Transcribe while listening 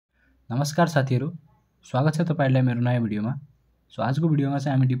नमस्कार साथीहरु, स्वागत छ तपाईहरुलाई मेरो नयाँ भिडियोमा। सो आजको भिडियोमा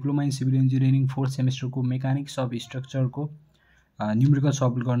चाहिँ हामी diploma in civil engineering 4th सेमेस्टरको mechanics of स्ट्रक्चरको numerical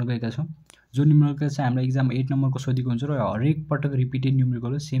solve गर्न गएका छौं। जो न्युमेरिकल चाहिँ हाम्रो एक्जाम 8 नम्बरको सोधेको हुन्छ र हरेक पटक रिपिटेड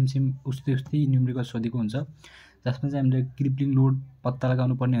न्युमेरिकल हो, सेम उस्तै न्युमेरिकल सोधेको हुन्छ। जसमा चाहिँ हामीले क्रिप्लिङ लोड पत्ता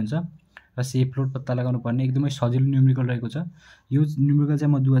लगाउनु पर्ने हुन्छ र सेफ लोड पत्ता लगाउनु पर्ने एकदमै सजिलो न्युमेरिकल रहेको छ। यो न्युमेरिकल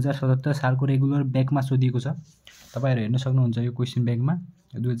चाहिँ म 2077 सालको रेगुलर ब्याकमा सोधिएको छ। तपाईहरु हेर्न सक्नुहुन्छ यो क्वेशन ब्याकमा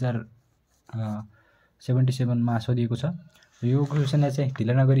 2077 मा सोधिएको छ। यो क्वेशनलाई चाहिँ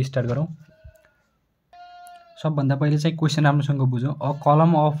ढिला नगरी स्टार्ट गरौँ। सबभन्दा पहिले चाहिँ क्वेशन राम्रोसँग बुझौँ। अ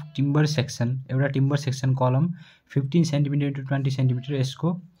कलम अफ टिम्बर सेक्सन, एउटा टिम्बर सेक्सन कलम 15 सेन्टिमिटर इन्टु 20 सेन्टिमिटर यसको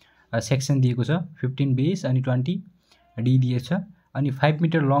सेक्सन दिएको छ। 15 बेस अनि 20 डी दिएको छ अनि 5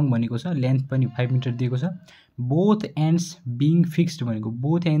 मिटर लङ भनेको छ, लेन्थ पनि 5 मिटर दिएको छ। बोथ एन्ड्स बिङ फिक्स्ड भनेको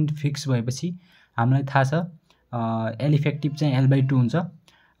बोथ एन्ड फिक्स भएपछि हामीलाई थाहा छ एल इफेक्टिभ चाहिँ L/2 हुन्छ।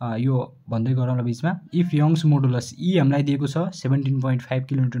 यो भन्दै गरौँला बीचमा। इफ यंग्स मोडुलस ई हामीलाई दिएको छ 17.5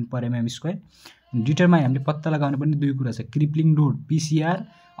 किलोन्युटन पर एमएम स्क्वायर। डिटरमाइन हामीले पत्ता लगाउनु पर्ने दुई कुरा छ, क्रिप्लिङ लोड पीसीआर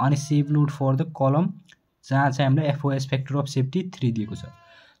अनि सेफ लोड फर द कलम, जहाँ चाहिँ हामीलाई एफओएस फ्याक्टर अफ सेफ्टी 3 दिएको छ।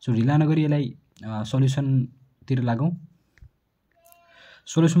 सो ढिला नगरी यसलाई सल्युसन तिर लागौं।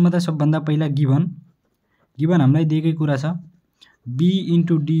 सल्युसनमा त सबभन्दा पहिला गिवन हामीलाई दिएकै कुरा छ, b *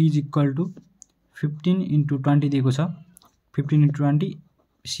 d = 15 * 20 दिएको छ। 15 * 20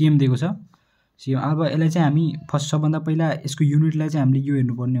 cm दिएको छ। cm अब यसलाई चाहिँ हामी फर्स्ट सबभन्दा पहिला यसको युनिटलाई चाहिँ हामीले यो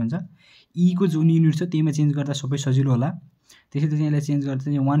हेर्नु पर्ने हुन्छ। e को जुन युनिट छ त्यसमा चेन्ज गर्दा सबै सजिलो होला। त्यसैले चाहिँ यसलाई चेन्ज गर्दा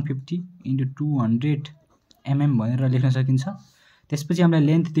चाहिँ 150 * 200 mm भनेर लेख्न सकिन्छ। त्यसपछि हामीलाई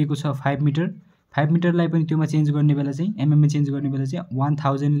लेन्थ दिएको छ 5 मिटर। 5 मिटरलाई पनि त्योमा चेन्ज गर्ने बेला चाहिँ mm मा चेन्ज गर्ने बेला चाहिँ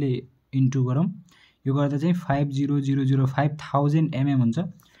 1000 ले इन्टु गरौँ। यो गर्दा चाहिँ 50,005,000 mm हुन्छ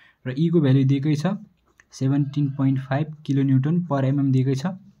र e को भ्यालु दिएकै छ 17.5 किलोन्युटन पर एमएम दिएकै छ,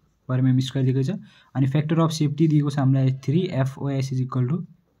 पर एमएम स्क्वायर दिएकै छ। अनि फ्याक्टर अफ सेफ्टी दिएको छ हामीलाई 3, FOS =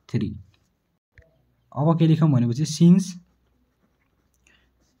 3। अब के लेखौँ भनेपछि since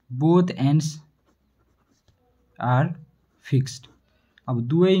both ends are fixed. अब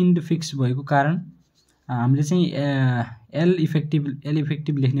दुवै इन्ड फिक्स भएको कारण हामीले चाहिँ एल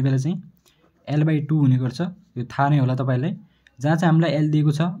इफेक्टिभ लेख्ने बेला चाहिँ L/2 हुने गर्छ। यो थाहा नै होला तपाईलाई। जहाँ चाहिँ हामीलाई एल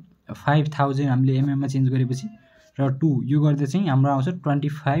दिएको छ 5000 हामीले एमएम मा चेन्ज गरेपछि र 2 यो गर्दा चाहिँ हाम्रो आउँछ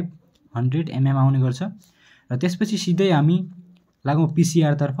 2500 mm आउने गर्छ। र त्यसपछि सिधै हामी लागौं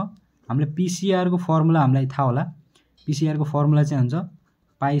पीसीआर तर्फ। हामीले पीसीआर को फर्मुला हामीलाई थाहा होला। पीसीआर को फर्मुला चाहिँ हुन्छ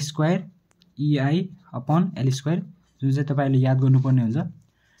π² EI/L², जुन चाहिँ तपाईले याद गर्नुपर्ने हुन्छ।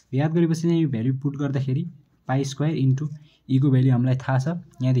 याद गरेपछि चाहिँ यो भ्यालु पुट गर्दाखेरि π² * e को भ्यालु हामीलाई थाहा छ।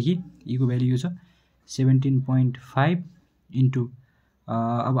 यहाँदेखि e को भ्यालु यो छ 17.5 इन्टु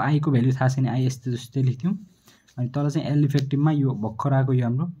अब i को भ्यालु थाहा छैन, i यस्तो जस्तै लेख्थ्यौं। अनि तल चाहिँ एल इफेक्टिभमा यो भर्खर आएको यो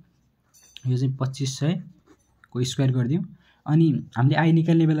हाम्रो यो चाहिँ 2500 को स्क्वायर गर्दियौं। अनि हामीले i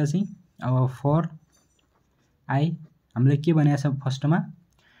निकाल्ने बेला चाहिँ अब फर i हामीले के भनेको छ फर्स्टमा,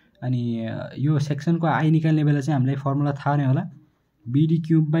 अनि यो सेक्सनको i निकाल्ने बेला चाहिँ हामीलाई फर्मुला थाहा नै होला।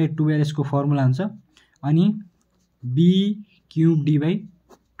 bd³/12s को फर्मुला हुन्छ अनि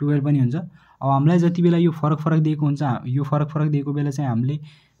b³d/12 पनि हुन्छ। अब हामीलाई जति बेला यो फरक दिएको हुन्छ, यो फरक दिएको बेला चाहिँ हामीले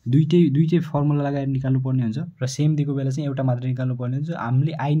दुईटै फर्मुला लगाएर निकाल्नु पर्ने हुन्छ र सेम दिएको बेला चाहिँ एउटा मात्र निकाल्नु पर्ने हुन्छ।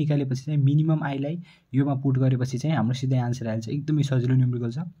 हामीले i निकालेपछि चाहिँ मिनिमम i लाई योमा पुट गरेपछि चाहिँ हाम्रो सिधै आन्सर आइहाल्छ। एकदमै सजिलो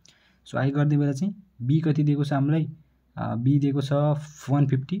न्युमेरिकल छ। सो i गर्ने बेला चाहिँ b कति दिएको छ हामीलाई, b दिएको छ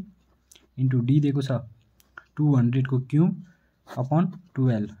 150 इन्टु d दिएको छ 200 को क्यूब अपॉन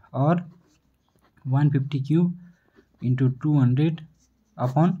 12 और 150 क्यूब इन्टु 200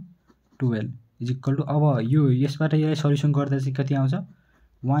 अपॉन 12 = अब यो यसबाट यसलाई सल्युसन गर्दा चाहिँ कति आउँछ 1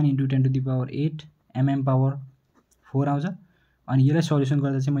 * 10⁸ mm पावर 4 आउँछ। अनि यसलाई सल्युसन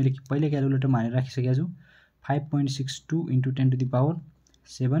गर्दा चाहिँ मैले पहिले क्याल्कुलेटरमा हालेर राखिसकेको छु 5.62 *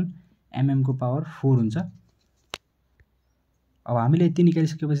 10⁷ mm को पावर 4 हुन्छ। अब हामीले यति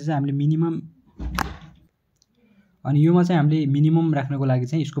निकालिसकेपछि चाहिँ हामीले मिनिमम, अनि योमा चाहिँ हामीले मिनिमम राख्नको लागि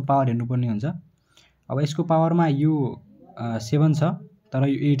चाहिँ यसको पावर हेर्नुपर्ने हुन्छ। अब यसको पावरमा यो 7 छ तर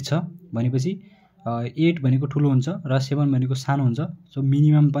यो 8 छ भनेपछि 8 भनेको ठुलो हुन्छ र 7 भनेको सानो हुन्छ। सो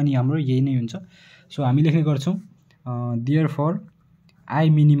मिनिमम पनि हाम्रो यही नै हुन्छ। सो हामी लेख्ने गर्छौं देयरफोर i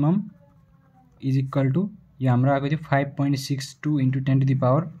minimum = यो हाम्रो आएको थियो 5.62 *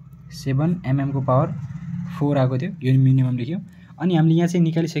 10⁷ mm को पावर 4 आएको थियो। यो मिनिमम लेख्यौं। अनि हामीले यहाँ चाहिँ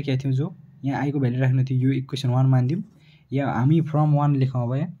निकालिसकेका थियौं, जो यहाँ i को भ्यालु राख्नु थियो यो इक्वेसन 1 मान्दियौं। या हामी फ्रम 1 लेखौं।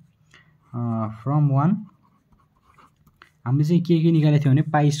 अब यहाँ फ्रम 1 हामीले चाहिँ के निकालेको थियो भने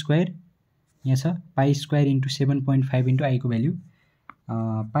π² यहाँ छ π² * 7.5 इन्टु i को भ्यालु,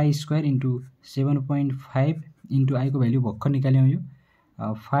 π² * 7.5 इन्टु i को भ्यालु भर्खर निकाल्यौं। यो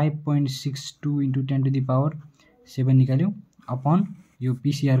 5.62 × 10⁻7 निकाल्यौँ अपन यो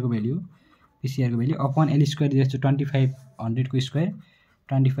पिसिआरको भ्याल्यु अपन एल स्क्वायर दिएको छ 2500 को स्क्वायर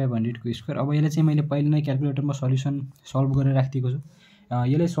 2500 को स्क्वायर। अब यसलाई चाहिँ मैले पहिले नै क्याल्कुलेटरमा सल्युसन सल्भ गरेर राखिदिएको छु।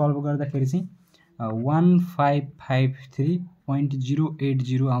 यसलाई सल्भ गर्दाखेरि चाहिँ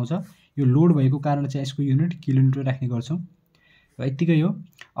 1553.080 आउँछ। यो लोड भएको कारण चाहिँ यसको युनिट किलोमिटर राख्ने गर्छौँ र यतिकै हो।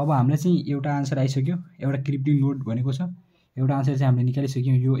 अब हामीलाई चाहिँ एउटा आन्सर आइसक्यो, एउटा क्रिप्लिङ लोड भनेको छ, एउटा आन्सर चाहिँ हामीले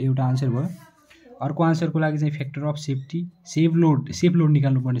निकालिसक्यौँ, यो एउटा आन्सर भयो। अर्को आन्सरको लागि चाहिँ factor of safety safe load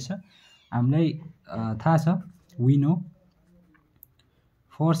निकाल्नु पर्नेछ। हामीलाई थाहा छ we know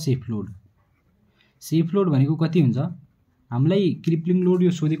for safe load भनेको कति हुन्छ, हामीलाई क्रिप्लिङ लोड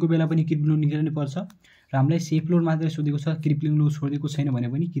यो सोधेको बेला पनि क्रिप्लिङ लोड निकाल्नै पर्छ र हामीलाई सेफ लोड मात्रै सोधेको छ, क्रिप्लिङ लोड सोधेको छैन भने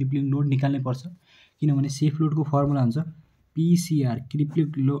पनि क्रिप्लिङ लोड निकाल्नै पर्छ। किनभने सेफ लोडको फर्मुला हुन्छ PCR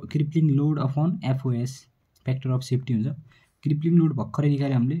क्रिप्लिङ load upon FOS factor of safety हुन्छ। क्रिप्लिङ लोड भर्खरै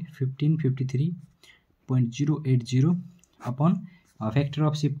निकाल्यो हामीले 1553.080 अपन फ्याक्टर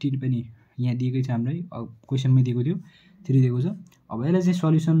अफ सेफ्टी पनि यहाँ दिएकै छ हामीलाई, क्वेसनमै दिएको थियो 3 दिएको छ। अब यसलाई चाहिँ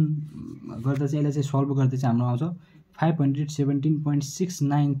सल्युसन गर्दा चाहिँ यसलाई चाहिँ सल्भ गर्दा चाहिँ हाम्रो आउँछ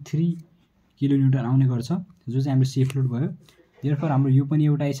 517.693 किलोन्युटन आउने गर्छ, जो चाहिँ हाम्रो सेफ लोड भयो। देयरफोर हाम्रो यो पनि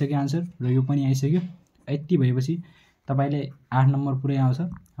एउटा आइसक्यो आन्सर र यो पनि आइसक्यो। यति भएपछि तपाईले 8 नम्बर पुरै आउँछ।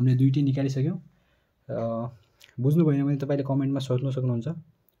 हामीले दुईटै निकालिसक्यौँ। बुझ्नु भएन भने तपाईले कमेन्टमा सोध्न सक्नुहुन्छ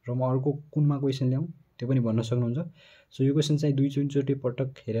र म अर्को कुनमा क्वेसन ल्याउँ त्यो पनि भन्न सक्नुहुन्छ। सो यो क्वेसन चाहिँ दुईचोटि पटक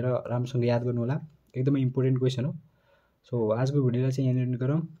हेरेर राम्रोसँग याद गर्नु होला, एकदमै इम्पोर्टेन्ट क्वेसन हो। सो आजको भिडियोलाई चाहिँ यहाँनिर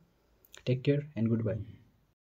गरौँ। Take care and good by.